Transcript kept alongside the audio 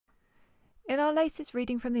In our latest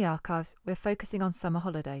reading from the archives, we're focusing on summer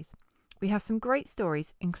holidays. We have some great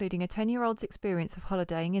stories, including a 10-year-old's experience of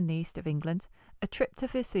holidaying in the east of England, a trip to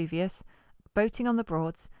Vesuvius, boating on the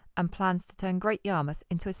Broads, and plans to turn Great Yarmouth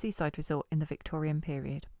into a seaside resort in the Victorian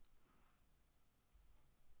period.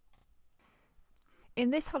 In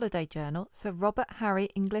this holiday journal, Sir Robert Harry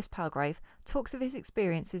Inglis Palgrave talks of his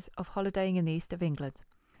experiences of holidaying in the east of England.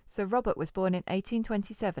 Sir Robert was born in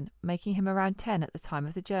 1827, making him around 10 at the time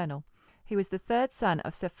of the journal. He was the third son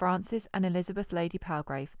of Sir Francis and Elizabeth Lady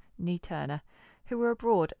Palgrave, née Turner, who were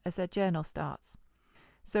abroad as their journal starts.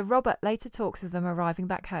 Sir Robert later talks of them arriving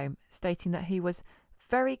back home, stating that he was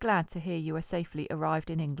very glad to hear you were safely arrived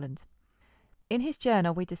in England. In his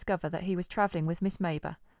journal we discover that he was travelling with Miss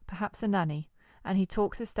Maber, perhaps a nanny, and he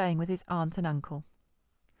talks of staying with his aunt and uncle.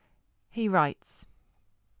 He writes,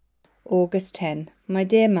 August 10. My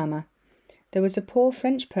dear Mamma, there was a poor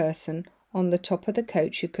French person on the top of the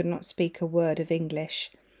coach who could not speak a word of English,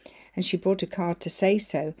 and she brought a card to say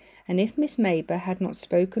so, and if Miss Maber had not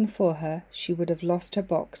spoken for her, she would have lost her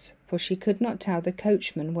box, for she could not tell the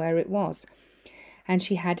coachman where it was, and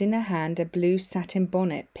she had in her hand a blue satin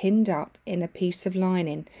bonnet pinned up in a piece of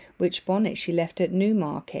lining, which bonnet she left at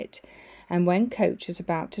Newmarket, and when coach was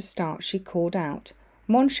about to start she called out,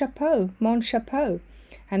 Mon chapeau,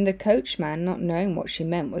 and the coachman, not knowing what she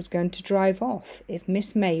meant, was going to drive off if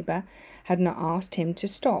Miss Maber had not asked him to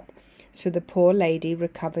stop, so the poor lady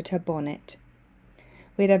recovered her bonnet.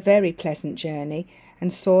 We had a very pleasant journey,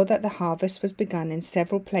 and saw that the harvest was begun in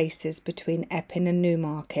several places between Epping and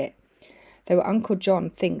Newmarket, though Uncle John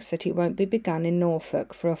thinks that it won't be begun in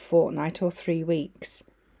Norfolk for a fortnight or 3 weeks.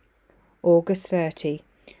 August 30.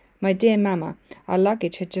 My dear Mamma, our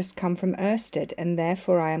luggage had just come from Irstead, and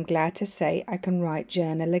therefore I am glad to say I can write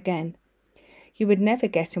journal again. You would never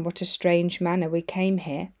guess in what a strange manner we came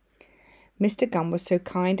here. Mr. Gunn was so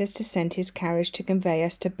kind as to send his carriage to convey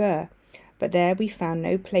us to Burr, but there we found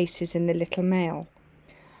no places in the little mail.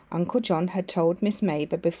 Uncle John had told Miss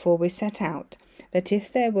Maber before we set out that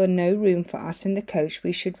if there were no room for us in the coach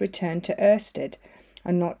we should return to Irstead,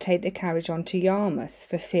 and not take the carriage on to Yarmouth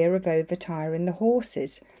for fear of overtiring the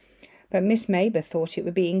horses. But Miss Maber thought it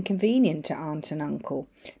would be inconvenient to aunt and uncle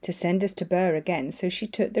to send us to Burr again, so she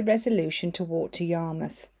took the resolution to walk to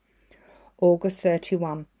Yarmouth. August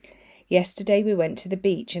 31. Yesterday we went to the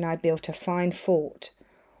beach and I built a fine fort.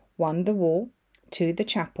 1 the wall, 2 the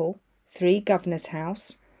chapel, 3 governor's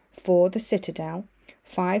house, 4 the citadel,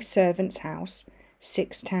 5 servants' house,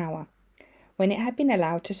 6 tower. When it had been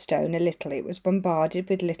allowed to stone a little, it was bombarded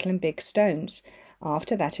with little and big stones.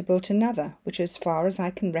 After that I built another, which as far as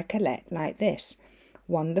I can recollect like this.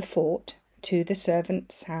 1 the fort, 2 the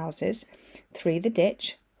servants' houses, 3 the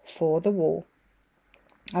ditch, 4 the wall.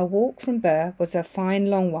 Our walk from Burr was a fine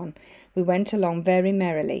long one. We went along very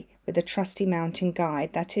merrily, with a trusty mountain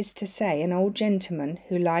guide, that is to say, an old gentleman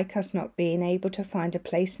who, like us not being able to find a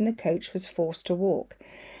place in the coach, was forced to walk,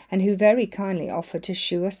 and who very kindly offered to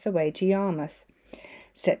shew us the way to Yarmouth.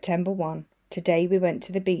 September 1. Today we went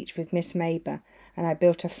to the beach with Miss Maber, and I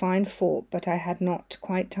built a fine fort, but I had not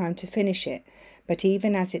quite time to finish it, but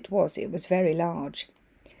even as it was very large.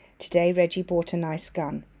 Today Reggie bought a nice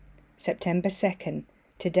gun. September 2nd.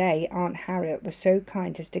 Today Aunt Harriet was so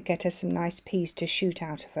kind as to get us some nice peas to shoot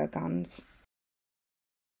out of her guns.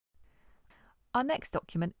 Our next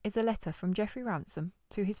document is a letter from Geoffrey Ransom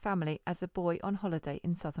to his family as a boy on holiday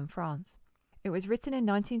in southern France. It was written in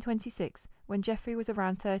 1926 when Geoffrey was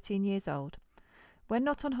around 13 years old. When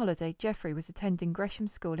not on holiday, Geoffrey was attending Gresham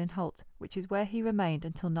School in Holt, which is where he remained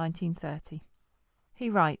until 1930. He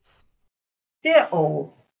writes, Dear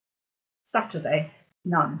all, Saturday,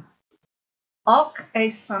 none. Arc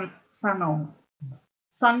et Saint-Sanon,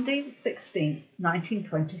 Sunday, 16th,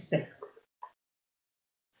 1926.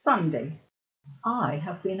 Sunday. I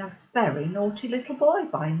have been a very naughty little boy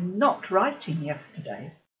by not writing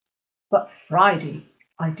yesterday. But Friday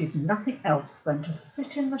I did nothing else than to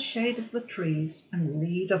sit in the shade of the trees and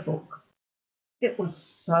read a book. It was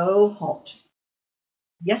so hot.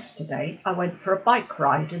 Yesterday I went for a bike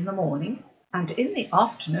ride in the morning, and in the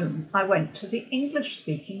afternoon I went to the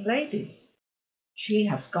English-speaking lady's. She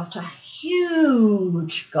has got a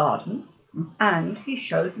huge garden, and he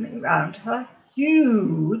showed me round her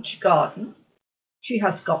huge garden. She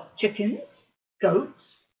has got chickens,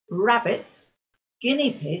 goats, rabbits,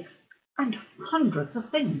 guinea pigs, and hundreds of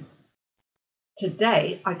things.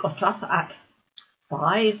 Today I got up at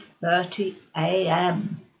 5:30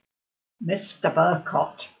 a.m. Mr.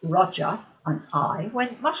 Burcott, Roger, and I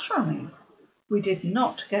went mushrooming. We did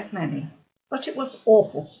not get many, but it was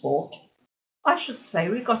awful sport. I should say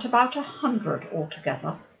we got about 100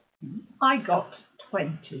 altogether. I got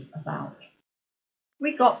 20 about.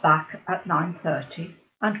 We got back at 9:30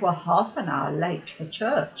 and were half an hour late for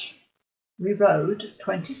church. We rode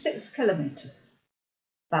 26 kilometres,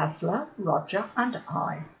 Basler, Roger and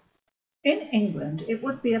I. In England it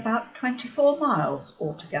would be about 24 miles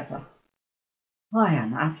altogether. I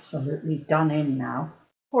am absolutely done in now,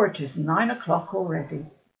 for it is 9 o'clock already.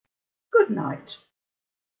 Good night.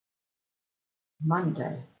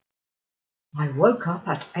 Monday. I woke up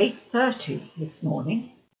at 8:30 this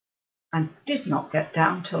morning and did not get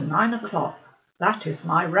down till 9 o'clock. That is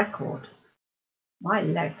my record. My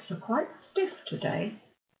legs are quite stiff today.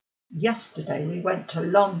 Yesterday we went to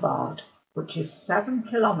Lombard, which is 7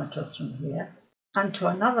 kilometres from here, and to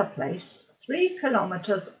another place 3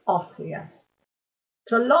 kilometres off here.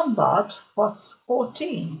 To Lombard was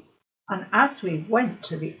 14, and as we went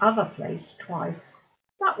to the other place twice,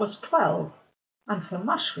 that was 12, and for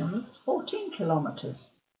mushrooms 14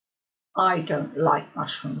 kilometres. I don't like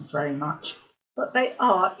mushrooms very much, but they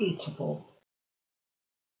are eatable.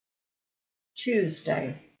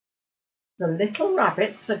 Tuesday. The little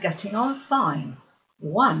rabbits are getting on fine.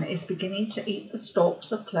 One is beginning to eat the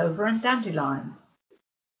stalks of clover and dandelions.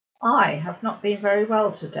 I have not been very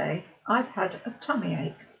well today. I've had a tummy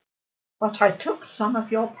ache. But I took some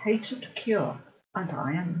of your patent cure, and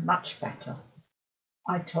I am much better.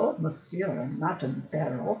 I told Monsieur and Madame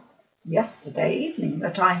Beryl yesterday evening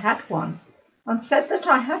that I had one, and said that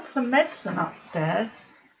I had some medicine upstairs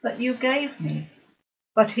that you gave me.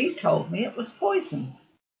 But he told me it was poison,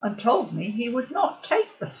 and told me he would not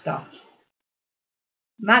take the stuff.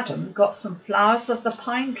 Madam got some flowers of the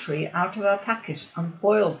pine tree out of her packet and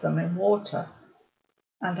boiled them in water,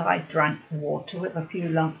 and I drank the water with a few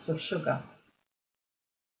lumps of sugar.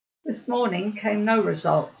 This morning came no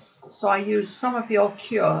results, so I used some of your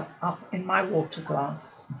cure up in my water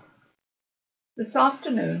glass. This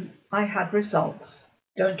afternoon I had results.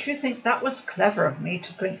 Don't you think that was clever of me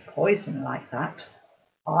to drink poison like that?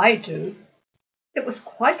 I do. It was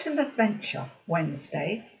quite an adventure,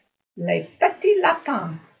 Wednesday. Les petits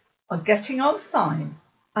lapins are getting on fine,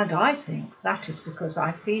 and I think that is because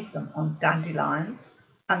I feed them on dandelions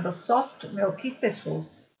and the soft, milky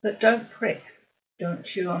thistles that don't prick.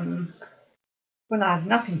 Don't you, When I have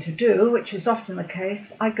nothing to do, which is often the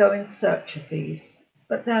case, I go in search of these,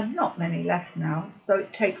 but there are not many left now, so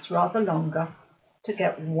it takes rather longer to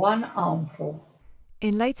get one armful.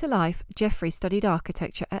 In later life, Geoffrey studied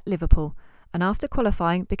architecture at Liverpool and after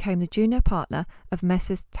qualifying became the junior partner of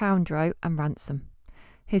Messrs Towndrow and Ransom.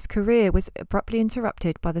 His career was abruptly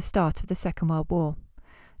interrupted by the start of the Second World War.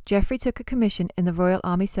 Geoffrey took a commission in the Royal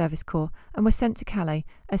Army Service Corps and was sent to Calais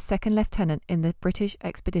as second lieutenant in the British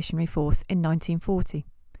Expeditionary Force in 1940.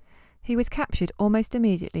 He was captured almost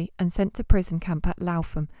immediately and sent to prison camp at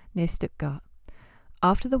Laufum near Stuttgart.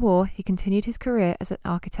 After the war, he continued his career as an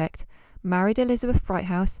architect, married Elizabeth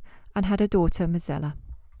Brighthouse, and had a daughter, Mozella.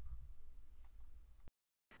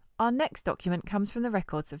 Our next document comes from the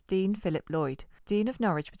records of Dean Philip Lloyd, Dean of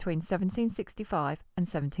Norwich between 1765 and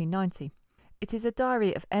 1790. It is a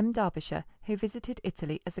diary of M. Derbyshire, who visited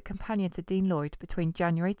Italy as a companion to Dean Lloyd between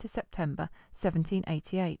January to September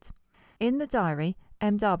 1788. In the diary,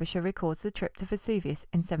 M. Derbyshire records the trip to Vesuvius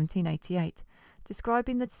in 1788,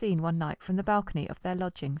 describing the scene one night from the balcony of their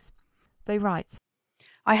lodgings. They write,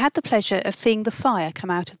 I had the pleasure of seeing the fire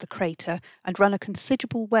come out of the crater and run a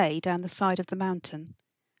considerable way down the side of the mountain.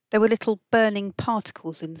 There were little burning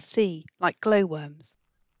particles in the sea, like glowworms.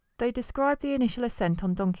 They describe the initial ascent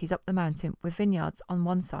on donkeys up the mountain with vineyards on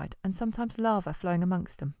one side and sometimes lava flowing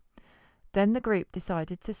amongst them. Then the group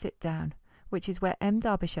decided to sit down, which is where M.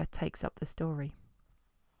 Derbyshire takes up the story.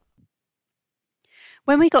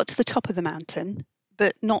 When we got to the top of the mountain,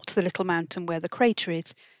 but not to the little mountain where the crater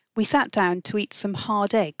is, we sat down to eat some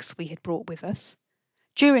hard eggs we had brought with us,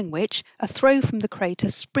 during which a throw from the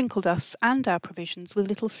crater sprinkled us and our provisions with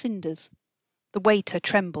little cinders. The waiter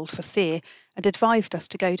trembled for fear and advised us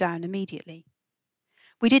to go down immediately.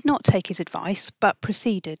 We did not take his advice, but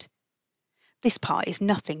proceeded. This part is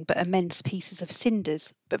nothing but immense pieces of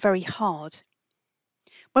cinders, but very hard.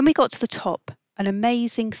 When we got to the top, an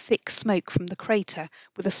amazing thick smoke from the crater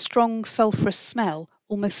with a strong sulphurous smell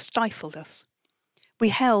almost stifled us. We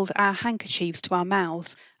held our handkerchiefs to our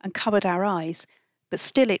mouths and covered our eyes, but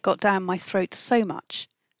still it got down my throat so much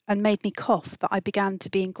and made me cough that I began to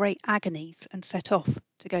be in great agonies and set off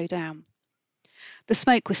to go down. The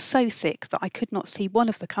smoke was so thick that I could not see one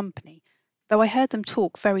of the company, though I heard them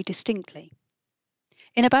talk very distinctly.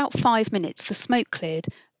 In about 5 minutes the smoke cleared,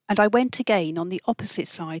 and I went again on the opposite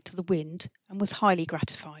side to the wind and was highly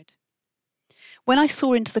gratified. When I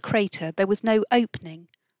saw into the crater there was no opening.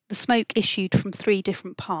 The smoke issued from 3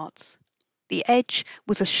 different parts. The edge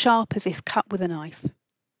was as sharp as if cut with a knife.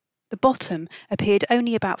 The bottom appeared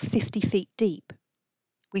only about 50 feet deep.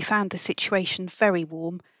 We found the situation very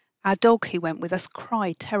warm. Our dog, who went with us,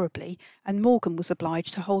 cried terribly, and Morgan was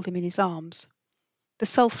obliged to hold him in his arms. The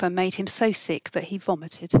sulphur made him so sick that he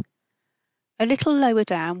vomited. A little lower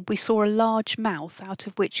down we saw a large mouth out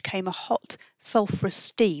of which came a hot, sulphurous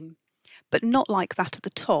steam, but not like that at the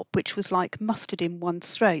top, which was like mustard in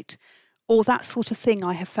one's throat, or that sort of thing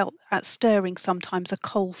I have felt at stirring sometimes a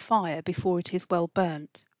coal fire before it is well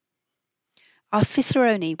burnt. Our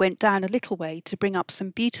cicerone went down a little way to bring up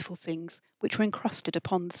some beautiful things which were encrusted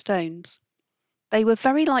upon the stones. They were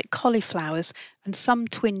very like cauliflowers, and some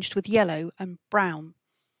twinged with yellow and brown.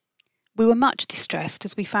 We were much distressed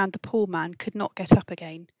as we found the poor man could not get up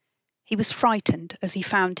again. He was frightened as he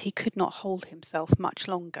found he could not hold himself much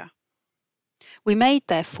longer. We made,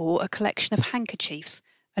 therefore, a collection of handkerchiefs,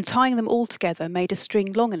 and tying them all together made a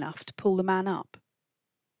string long enough to pull the man up.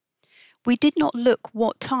 We did not look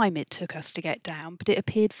what time it took us to get down, but it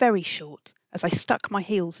appeared very short, as I stuck my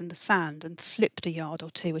heels in the sand and slipped a yard or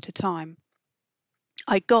two at a time.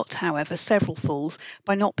 I got, however, several falls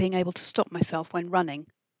by not being able to stop myself when running.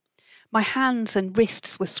 My hands and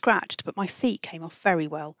wrists were scratched, but my feet came off very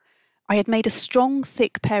well. I had made a strong,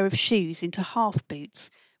 thick pair of shoes into half boots,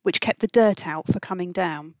 which kept the dirt out for coming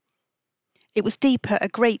down. It was deeper a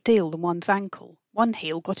great deal than one's ankle. One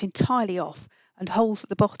heel got entirely off, and holes at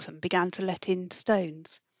the bottom began to let in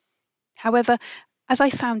stones. However, as I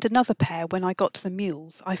found another pair when I got to the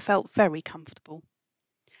mules, I felt very comfortable.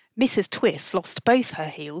 Mrs. Twist lost both her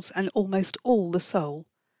heels and almost all the sole.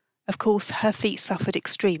 Of course, her feet suffered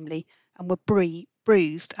extremely and were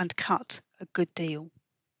bruised and cut a good deal.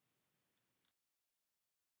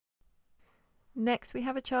 Next, we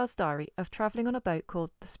have a child's diary of travelling on a boat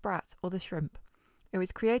called the Sprat or the Shrimp. It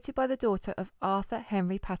was created by the daughter of Arthur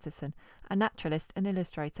Henry Patterson, a naturalist and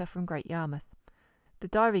illustrator from Great Yarmouth. The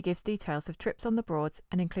diary gives details of trips on the Broads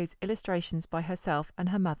and includes illustrations by herself and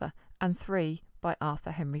her mother, and 3 by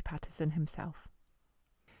Arthur Henry Patterson himself.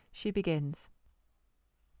 She begins.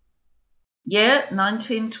 Year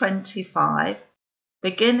 1925,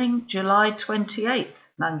 beginning July 28th,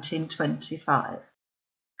 1925.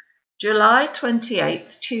 July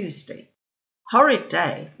 28th, Tuesday. Horrid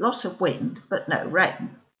day, lot of wind, but no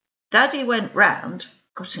rain. Daddy went round,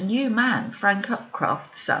 got a new man, Frank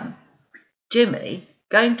Upcroft's son. Jimmy,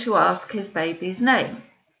 going to ask his baby's name.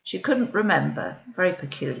 She couldn't remember, very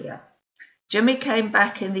peculiar. Jimmy came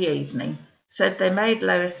back in the evening, said they made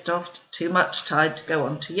Lowestoft too much tide to go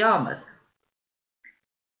on to Yarmouth.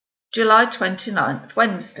 July 29th,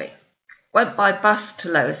 Wednesday. Went by bus to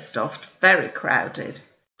Lowestoft, very crowded.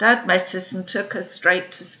 Dad met us and took us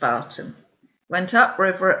straight to Spartan. Went up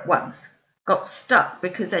river at once, got stuck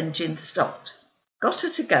because engine stopped. Got her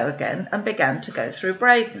to go again and began to go through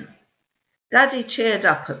Braden. Daddy cheered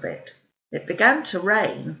up a bit. It began to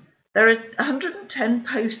rain. There are 110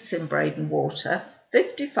 posts in Braden Water,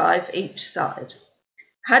 55 each side.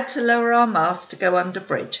 Had to lower our mast to go under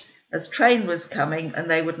bridge, as train was coming and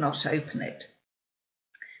they would not open it.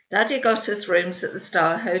 Daddy got us rooms at the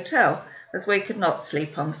Star Hotel, as we could not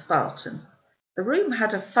sleep on Spartan. The room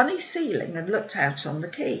had a funny ceiling and looked out on the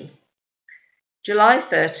quay. July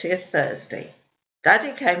 30th, Thursday.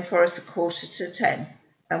 Daddy came for us 9:45,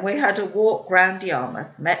 and we had a walk round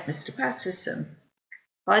Yarmouth, met Mr. Patterson.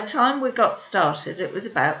 By the time we got started, it was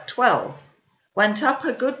about 12. Went up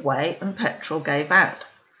a good way and petrol gave out.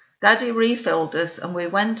 Daddy refilled us and we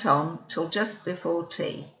went on till just before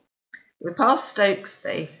tea. We passed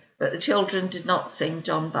Stokesby, but the children did not sing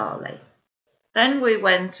John Barley. Then we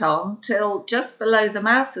went on till just below the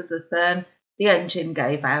mouth of the Thurne, the engine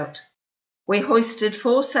gave out. We hoisted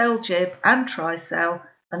foresail jib and trysail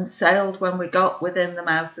and sailed when we got within the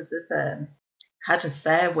mouth of the Thurne. Had a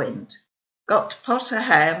fair wind. Got to Potter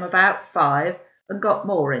Ham about 5 and got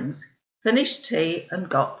moorings. Finished tea and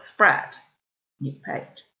got Sprat. You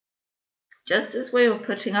pegged. Just as we were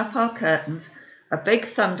putting up our curtains, a big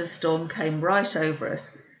thunderstorm came right over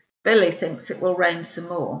us. Billy thinks it will rain some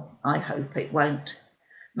more. I hope it won't.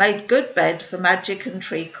 Made good bed for Magic and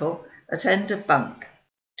Treacle at end of bunk.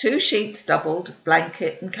 2 sheets doubled,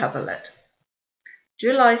 blanket and coverlet.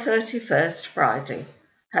 July 31st, Friday.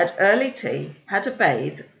 Had early tea, had a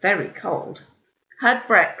bathe, very cold. Had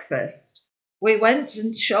breakfast. We went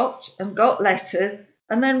and shopped and got letters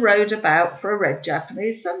and then rode about for a red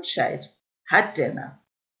Japanese sunshade. Had dinner.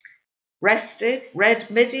 Rested,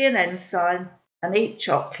 read Midian Ensign and eat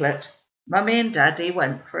chocolate. Mummy and Daddy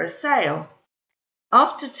went for a sail.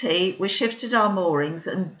 After tea, we shifted our moorings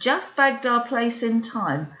and just bagged our place in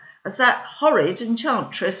time, as that horrid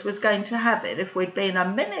enchantress was going to have it if we'd been a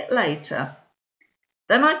minute later.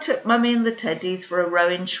 Then I took Mummy and the Teddies for a row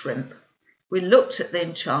in shrimp. We looked at the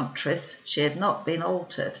enchantress. She had not been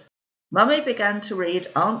altered. Mummy began to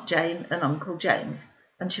read Aunt Jane and Uncle James,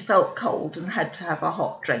 and she felt cold and had to have a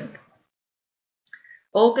hot drink.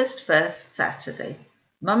 August 1st, Saturday.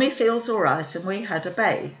 Mummy feels all right and we had a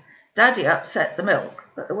bathe. Daddy upset the milk,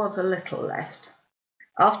 but there was a little left.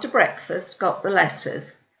 After breakfast, got the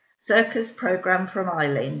letters. Circus programme from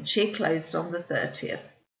Eileen. She closed on the 30th.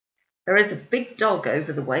 There is a big dog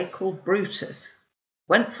over the way called Brutus.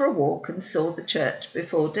 Went for a walk and saw the church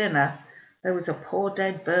before dinner. There was a poor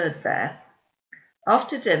dead bird there.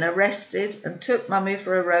 After dinner, rested and took Mummy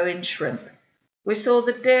for a row in shrimp. We saw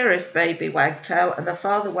the dearest baby wagtail and a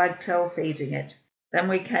father wagtail feeding it. Then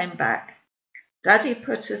we came back. Daddy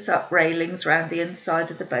put us up railings round the inside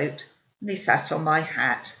of the boat, and he sat on my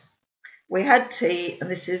hat. We had tea,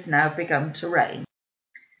 and it has now begun to rain.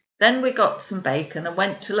 Then we got some bacon and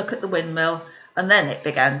went to look at the windmill, and then it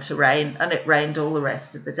began to rain, and it rained all the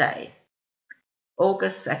rest of the day.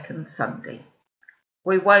 August 2nd, Sunday.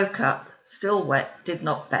 We woke up, still wet, did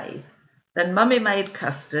not bathe. Then Mummy made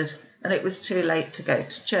custard, and it was too late to go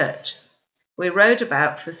to church. We rode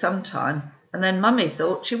about for some time, and then Mummy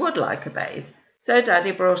thought she would like a bathe, so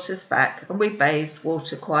Daddy brought us back, and we bathed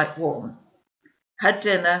water quite warm. Had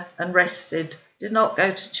dinner and rested, did not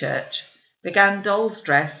go to church, began doll's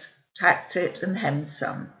dress, tacked it and hemmed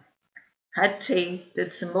some. Had tea,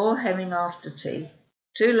 did some more hemming after tea,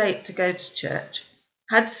 too late to go to church.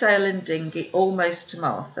 Had sail in dinghy almost to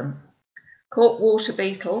Martham. Caught water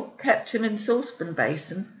beetle, kept him in saucepan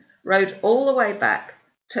basin, rode all the way back,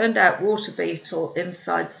 turned out water beetle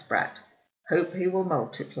inside sprat. Hope he will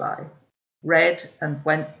multiply. Read and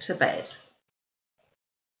went to bed.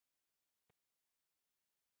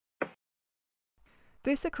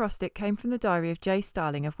 This acrostic came from the diary of J.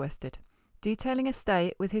 Starling of Worsted, detailing a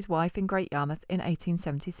stay with his wife in Great Yarmouth in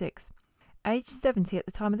 1876. Aged 70 at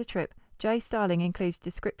the time of the trip, J. Starling includes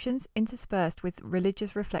descriptions interspersed with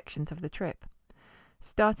religious reflections of the trip.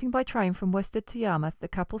 Starting by train from Worsted to Yarmouth, the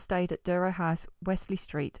couple stayed at Douro House, Wesley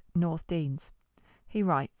Street, North Deans. He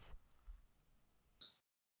writes,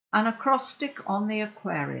 An acrostic on the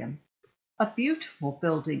aquarium. A beautiful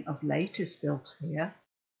building of late is built here,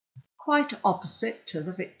 quite opposite to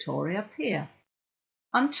the Victoria Pier.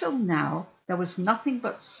 Until now there was nothing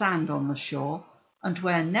but sand on the shore, and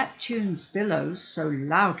where Neptune's billows so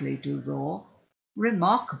loudly do roar,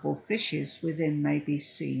 remarkable fishes within may be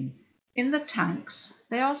seen. In the tanks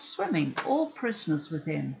they are swimming, all prisoners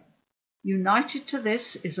within. United to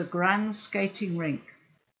this is a grand skating rink.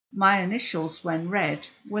 My initials, when read,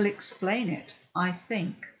 will explain it, I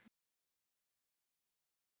think.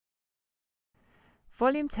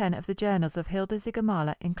 Volume 10 of the Journals of Hilda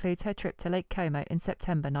Zigamala includes her trip to Lake Como in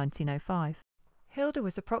September 1905. Hilda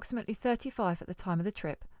was approximately 35 at the time of the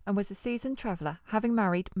trip and was a seasoned traveller, having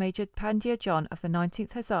married Major Pandya John of the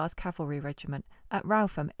 19th Hussars Cavalry Regiment at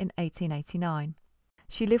Rowtham in 1889.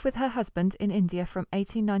 She lived with her husband in India from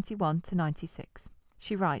 1891 to 96.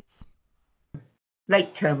 She writes,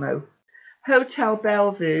 Lake Como, Hotel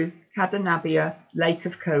Bellevue, Cadenabia, Lake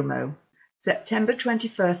of Como, September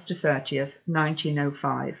 21st to 30th,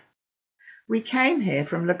 1905. We came here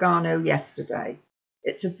from Lugano yesterday.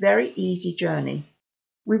 It's a very easy journey.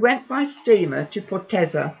 We went by steamer to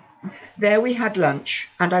Portezza. There we had lunch,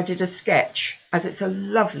 and I did a sketch, as it's a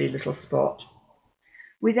lovely little spot.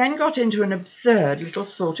 We then got into an absurd little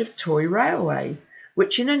sort of toy railway,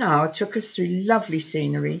 which in an hour took us through lovely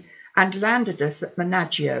scenery and landed us at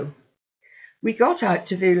Menaggio. We got out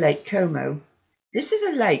to view Lake Como. This is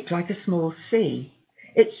a lake like a small sea.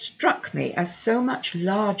 It struck me as so much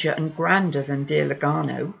larger and grander than dear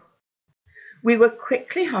Lugano. We were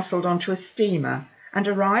quickly hustled onto a steamer and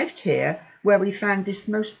arrived here, where we found this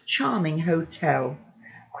most charming hotel,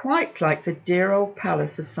 quite like the dear old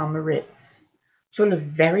palace of St. Moritz, full of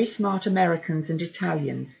very smart Americans and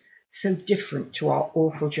Italians, so different to our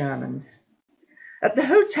awful Germans. At the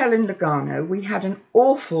hotel in Lugano we had an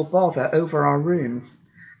awful bother over our rooms,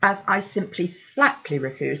 as I simply flatly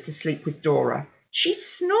refused to sleep with Dora. She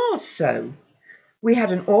snores so. We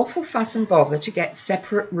had an awful fuss and bother to get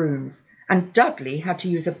separate rooms, and Dudley had to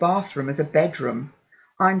use a bathroom as a bedroom.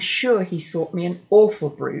 I'm sure he thought me an awful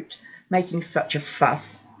brute, making such a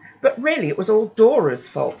fuss, but really it was all Dora's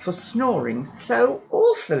fault for snoring so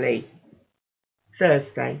awfully.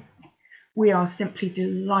 Thursday. We are simply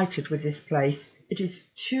delighted with this place. It is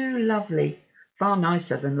too lovely, far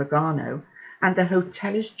nicer than Lugano, and the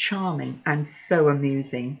hotel is charming and so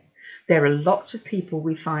amusing. There are lots of people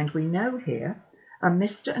we find we know here, a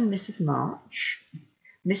Mr. and Mrs. March,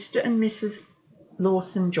 Mr. and Mrs.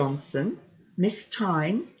 Lawson Johnson, Miss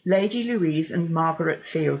Tyne, Lady Louise and Margaret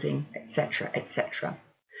Fielding, etc., etc.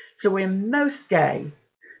 So we're most gay,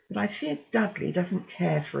 but I fear Dudley doesn't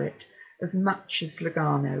care for it as much as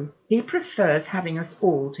Lugano. He prefers having us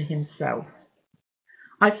all to himself.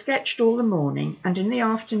 I sketched all the morning, and in the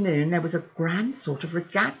afternoon there was a grand sort of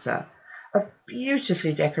regatta of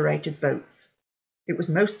beautifully decorated boats. It was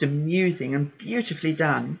most amusing and beautifully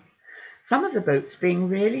done, some of the boats being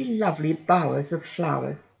really lovely bowers of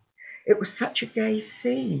flowers. It was such a gay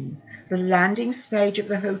scene, the landing stage of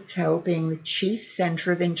the hotel being the chief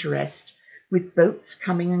centre of interest, with boats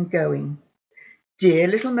coming and going. Dear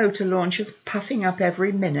little motor launches puffing up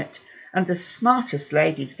every minute, and the smartest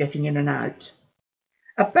ladies getting in and out.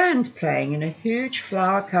 A band playing in a huge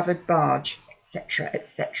flower-covered barge, etc.,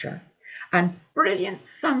 etc., and brilliant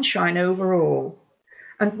sunshine over all.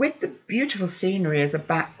 And with the beautiful scenery as a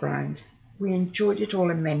background, we enjoyed it all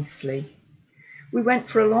immensely. We went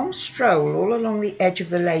for a long stroll all along the edge of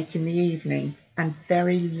the lake in the evening, and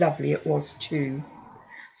very lovely it was too.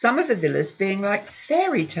 Some of the villas being like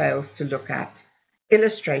fairy tales to look at,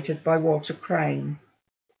 illustrated by Walter Crane.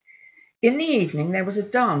 In the evening there was a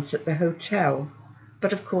dance at the hotel,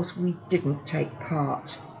 but of course we didn't take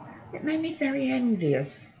part. It made me very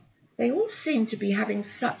envious. They all seemed to be having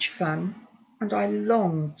such fun, and I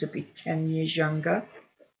longed to be 10 years younger.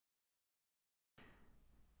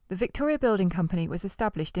 The Victoria Building Company was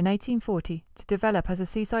established in 1840 to develop as a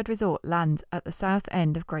seaside resort land at the south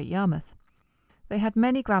end of Great Yarmouth. They had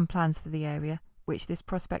many grand plans for the area, which this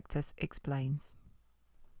prospectus explains.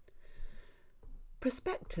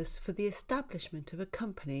 Prospectus for the establishment of a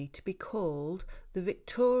company to be called the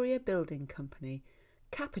Victoria Building Company.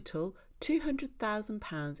 Capital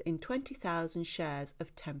 £200,000 in 20,000 shares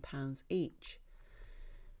of £10 each.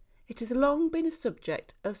 It has long been a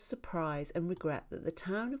subject of surprise and regret that the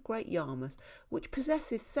town of Great Yarmouth, which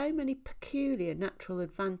possesses so many peculiar natural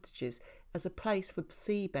advantages as a place for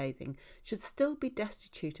sea bathing, should still be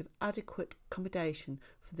destitute of adequate accommodation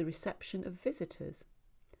for the reception of visitors.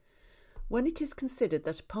 When it is considered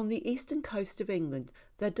that upon the eastern coast of England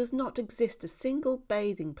there does not exist a single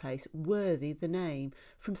bathing place worthy the name,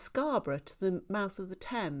 from Scarborough to the mouth of the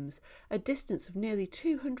Thames, a distance of nearly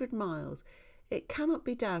 200 miles, it cannot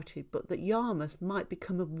be doubted but that Yarmouth might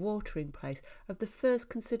become a watering place of the first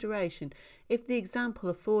consideration if the example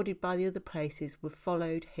afforded by the other places were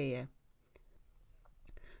followed here.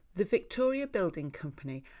 The Victoria Building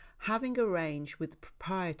Company, having arranged with the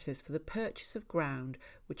proprietors for the purchase of ground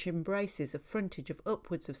which embraces a frontage of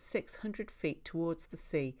upwards of 600 feet towards the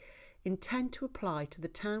sea, intend to apply to the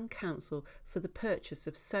Town Council for the purchase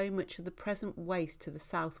of so much of the present waste to the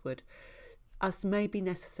southward as may be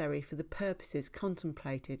necessary for the purposes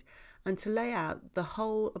contemplated, and to lay out the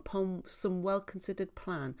whole upon some well-considered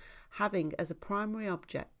plan, having as a primary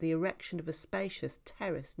object the erection of a spacious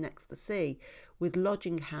terrace next the sea, with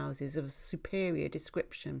lodging-houses of a superior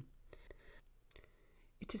description.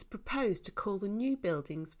 It is proposed to call the new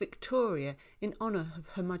buildings Victoria in honour of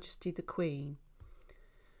Her Majesty the Queen.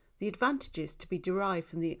 The advantages to be derived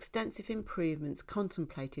from the extensive improvements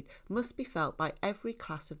contemplated must be felt by every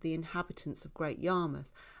class of the inhabitants of Great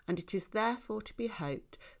Yarmouth, and it is therefore to be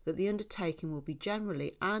hoped that the undertaking will be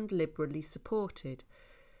generally and liberally supported.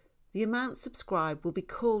 The amount subscribed will be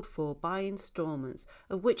called for by instalments,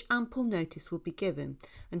 of which ample notice will be given,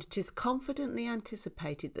 and it is confidently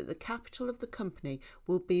anticipated that the capital of the company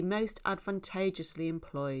will be most advantageously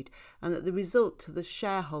employed, and that the result to the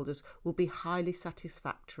shareholders will be highly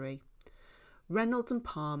satisfactory. Reynolds and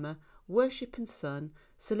Palmer, Worship and Son,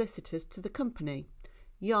 solicitors to the company.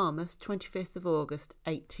 Yarmouth, 25th of August,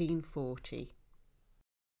 1840.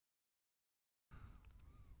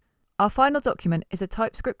 Our final document is a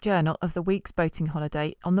typescript journal of the week's boating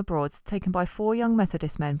holiday on the Broads taken by 4 young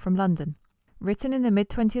Methodist men from London. Written in the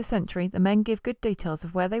mid-20th century, the men give good details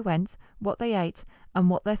of where they went, what they ate, and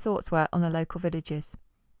what their thoughts were on the local villages.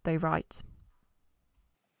 They write: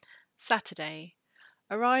 Saturday.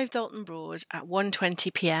 Arrived Alton Broad at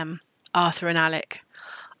 1:20 p.m. Arthur and Alec.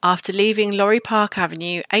 After leaving Lorry Park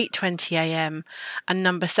Avenue 8:20 a.m. and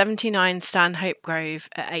number 79 Stanhope Grove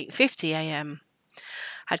at 8:50 a.m.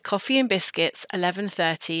 Had coffee and biscuits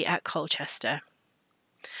 11:30 at Colchester.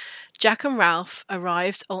 Jack and Ralph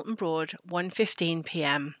arrived Alton Broad 1:15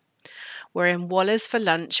 p.m. Were in Waller's for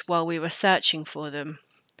lunch while we were searching for them.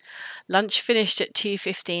 Lunch finished at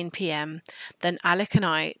 2:15 p.m. Then Alec and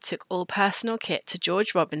I took all personal kit to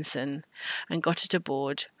George Robinson and got it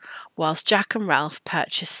aboard, whilst Jack and Ralph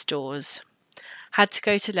purchased stores. Had to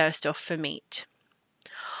go to Lowestoft for meat.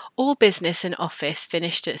 All business and office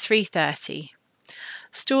finished at 3:30.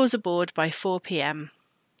 Stores aboard by 4 p.m.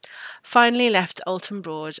 Finally left Alton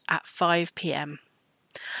Broad at 5 p.m.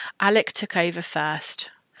 Alec took over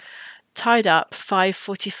first. Tied up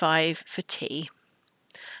 5:45 for tea.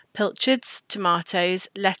 Pilchards, tomatoes,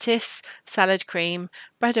 lettuce, salad cream,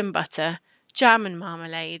 bread and butter, jam and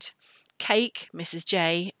marmalade, cake, Mrs.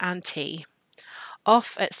 J, and tea.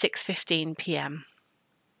 Off at 6:15 p.m.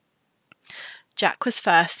 Jack was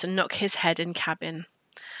first to knock his head in cabin,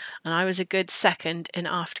 and I was a good second in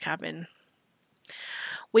aft cabin.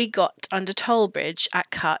 We got under toll bridge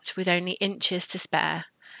at Cut with only inches to spare,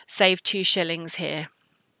 saved 2 shillings here.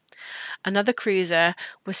 Another cruiser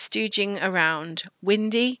was stooging around,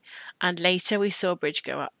 windy, and later we saw bridge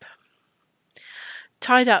go up.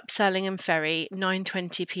 Tied up Sellingham Ferry,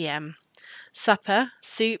 9:20 p.m. Supper,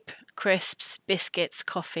 soup, crisps, biscuits,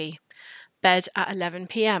 coffee. Bed at 11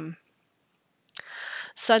 p.m.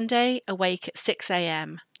 Sunday, awake at 6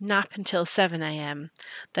 a.m, nap until 7 a.m,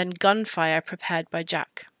 then gunfire prepared by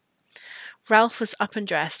Jack. Ralph was up and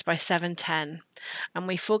dressed by 7:10, and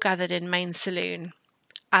we foregathered in main saloon,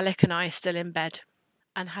 Alec and I still in bed,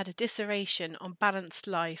 and had a dissertation on balanced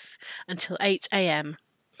life until 8 a.m.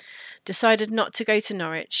 Decided not to go to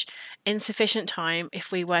Norwich, insufficient time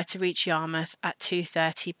if we were to reach Yarmouth at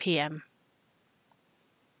 2:30 p.m.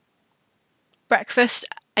 Breakfast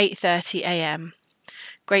 8:30 a.m.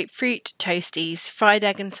 Grapefruit, toasties, fried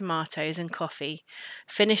egg and tomatoes and coffee.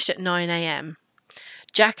 Finished at 9 a.m.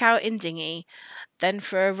 Jack out in dinghy, then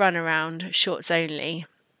for a run around, shorts only.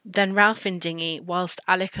 Then Ralph in dinghy whilst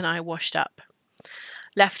Alec and I washed up.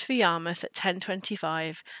 Left for Yarmouth at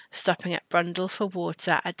 10:25, stopping at Brundall for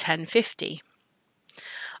water at 10:50.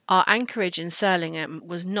 Our anchorage in Surlingham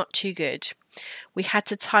was not too good. We had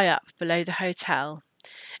to tie up below the hotel.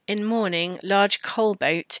 In morning, large coal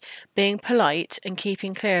boat, being polite and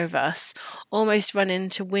keeping clear of us, almost run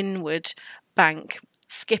into windward bank.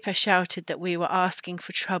 Skipper shouted that we were asking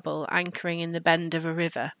for trouble anchoring in the bend of a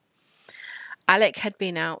river. Alec had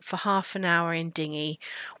been out for half an hour in dinghy,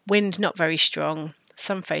 wind not very strong,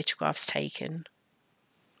 some photographs taken.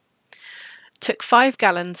 Took 5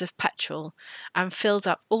 gallons of petrol and filled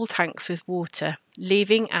up all tanks with water,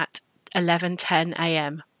 leaving at 11:10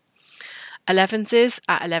 a.m. 11s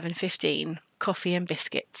at 11:15, coffee and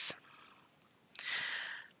biscuits.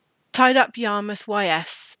 Tied up Yarmouth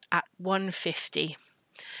YS at 1:50.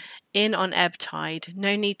 In on ebb tide,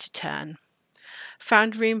 no need to turn.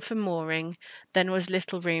 Found room for mooring, then was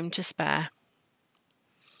little room to spare.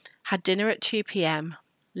 Had dinner at 2 p.m.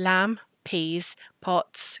 Lamb, peas,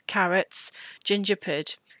 pots, carrots, ginger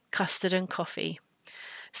pud, custard and coffee.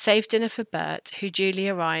 Saved dinner for Bert, who duly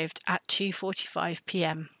arrived at 2:45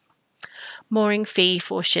 p.m. Mooring fee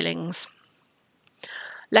 4 shillings.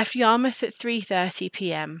 Left Yarmouth at 3:30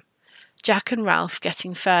 p.m. Jack and Ralph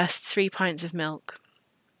getting first 3 pints of milk.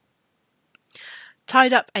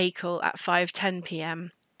 Tied up Acle at 5:10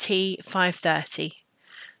 p.m. Tea 5:30.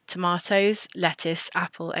 Tomatoes, lettuce,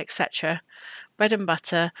 apple, etc. Bread and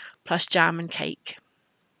butter plus jam and cake.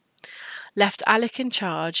 Left Alec in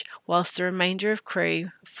charge whilst the remainder of crew,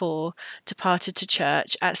 4, departed to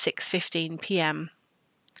church at 6:15 p.m.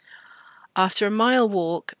 After a mile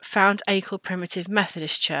walk, found Acle Primitive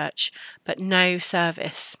Methodist Church, but no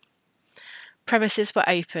service. Premises were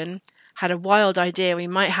open, had a wild idea we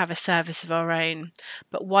might have a service of our own,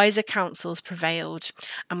 but wiser counsels prevailed,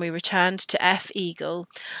 and we returned to F Eagle,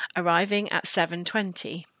 arriving at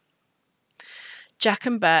 7:20. Jack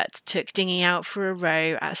and Bert took dinghy out for a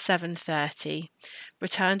row at 7:30,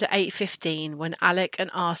 returned at 8:15 when Alec and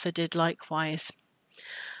Arthur did likewise,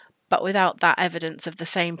 but without that evidence of the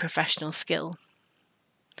same professional skill.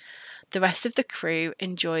 The rest of the crew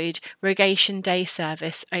enjoyed Rogation Day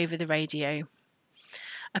service over the radio.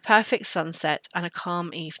 A perfect sunset and a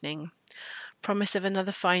calm evening. Promise of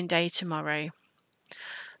another fine day tomorrow.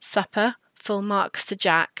 Supper, full marks to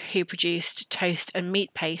Jack, who produced toast and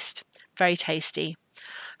meat paste, very tasty,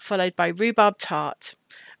 followed by rhubarb tart.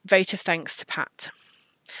 Vote of thanks to Pat.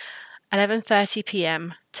 11:30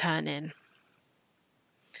 p.m, turn in.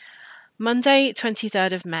 Monday,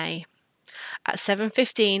 23rd of May. At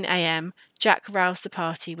 7:15 a.m, Jack roused the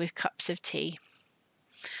party with cups of tea.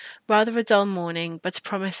 Rather a dull morning, but a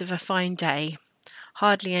promise of a fine day.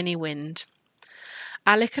 Hardly any wind.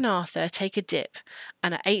 Alec and Arthur take a dip,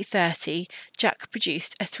 and at 8:30 Jack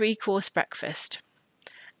produced a 3-course breakfast.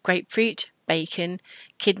 Grapefruit, bacon,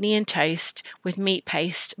 kidney and toast, with meat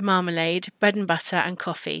paste, marmalade, bread and butter and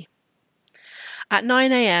coffee. At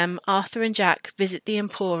 9 a.m, Arthur and Jack visit the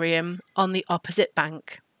Emporium on the opposite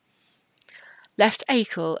bank. Left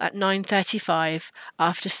Acle at 9:35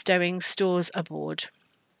 after stowing stores aboard.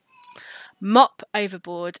 Mop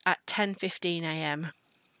overboard at 10:15 a.m.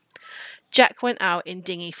 Jack went out in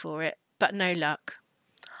dinghy for it, but no luck.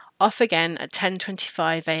 Off again at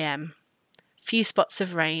 10:25 a.m. Few spots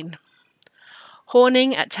of rain.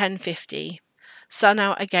 Horning at 10:50. Sun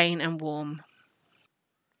out again and warm.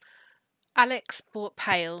 Alex bought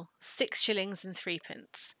Pale, 6 shillings and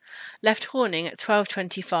 3p. Left Horning at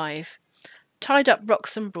 12:25. Tied up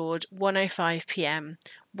Wroxham Broad 1:05 p.m.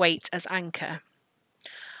 Wait as anchor.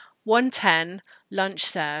 1:10. Lunch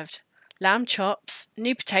served. Lamb chops,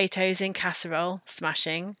 new potatoes in casserole,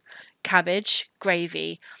 smashing, cabbage,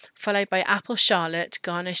 gravy, followed by apple charlotte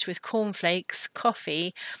garnished with cornflakes,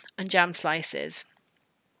 coffee, and jam slices.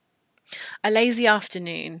 A lazy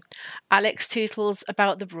afternoon. Alex tootles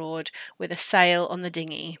about the Broad with a sail on the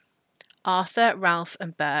dinghy. Arthur, Ralph,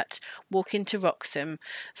 and Bert walk into Wroxham,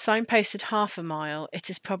 signposted half a mile, it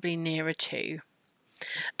is probably nearer 2.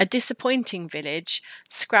 A disappointing village,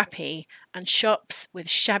 scrappy, and shops with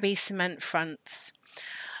shabby cement fronts.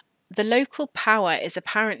 The local power is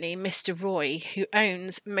apparently Mr. Roy, who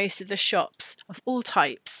owns most of the shops of all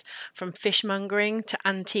types, from fishmongering to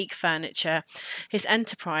antique furniture, his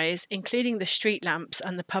enterprise including the street lamps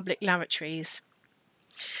and the public lavatories.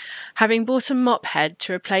 Having bought a mop head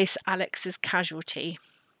to replace Alex's casualty,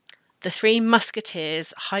 the 3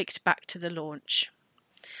 musketeers hiked back to the launch.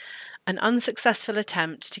 An unsuccessful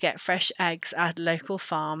attempt to get fresh eggs at a local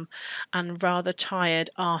farm, and rather tired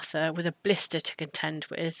Arthur with a blister to contend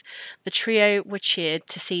with, the trio were cheered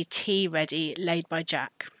to see tea ready laid by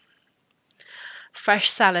Jack. Fresh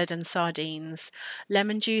salad and sardines,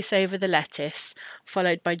 lemon juice over the lettuce,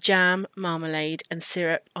 followed by jam, marmalade and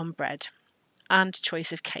syrup on bread, and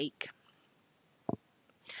choice of cake.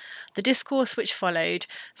 The discourse which followed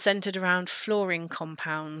centred around flooring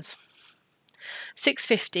compounds.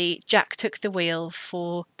 6:50, Jack took the wheel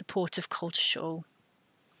for the port of Coltishall.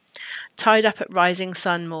 Tied up at Rising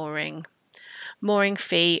Sun mooring. Mooring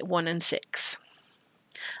fee 1 and 6.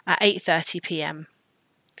 At 8:30 p.m.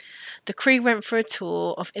 The crew went for a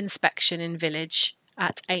tour of inspection in village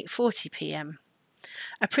at 8:40 p.m.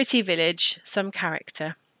 A pretty village, some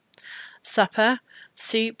character. Supper,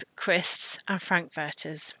 soup, crisps and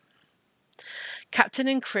frankfurters. Captain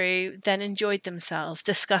and crew then enjoyed themselves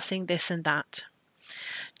discussing this and that.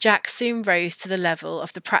 Jack soon rose to the level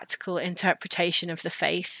of the practical interpretation of the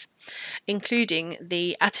faith, including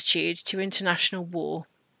the attitude to international war.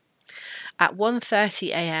 At 1:30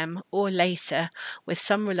 a.m. or later, with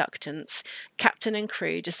some reluctance, captain and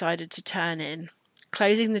crew decided to turn in,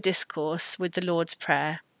 closing the discourse with the Lord's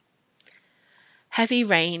Prayer. Heavy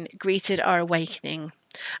rain greeted our awakening,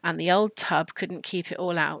 and the old tub couldn't keep it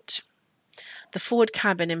all out. The forward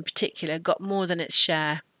cabin in particular got more than its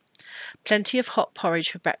share. Plenty of hot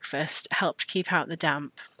porridge for breakfast helped keep out the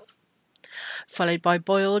damp, followed by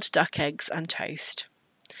boiled duck eggs and toast.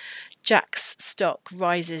 Jack's stock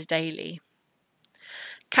rises daily.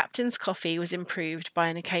 Captain's coffee was improved by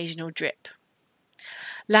an occasional drip.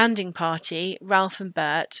 Landing party, Ralph and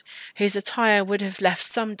Bert, whose attire would have left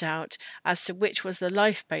some doubt as to which was the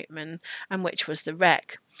lifeboatman and which was the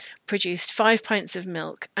wreck, produced 5 pints of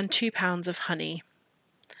milk and 2 pounds of honey.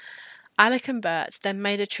 Alec and Bert then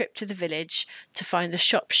made a trip to the village to find the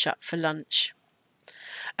shop shut for lunch.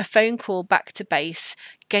 A phone call back to base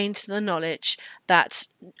gained the knowledge that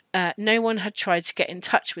no one had tried to get in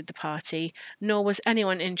touch with the party, nor was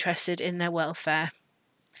anyone interested in their welfare.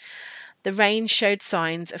 The rain showed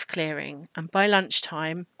signs of clearing, and by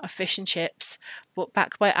lunchtime, our fish and chips, brought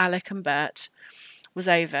back by Alec and Bert, was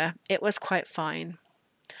over. It was quite fine.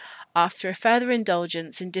 After a further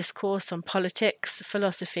indulgence in discourse on politics,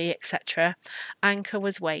 philosophy, etc., anchor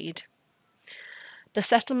was weighed. The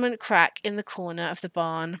settlement crack in the corner of the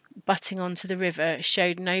barn, butting onto the river,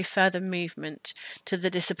 showed no further movement, to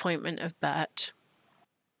the disappointment of Bert.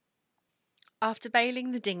 After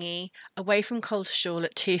bailing the dinghy away from Coltishall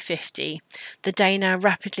at 2:50, the day now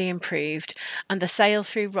rapidly improved, and the sail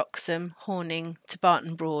through Wroxham, Horning to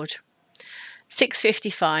Barton Broad.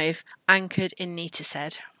 6:55, anchored in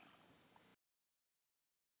Neatishead.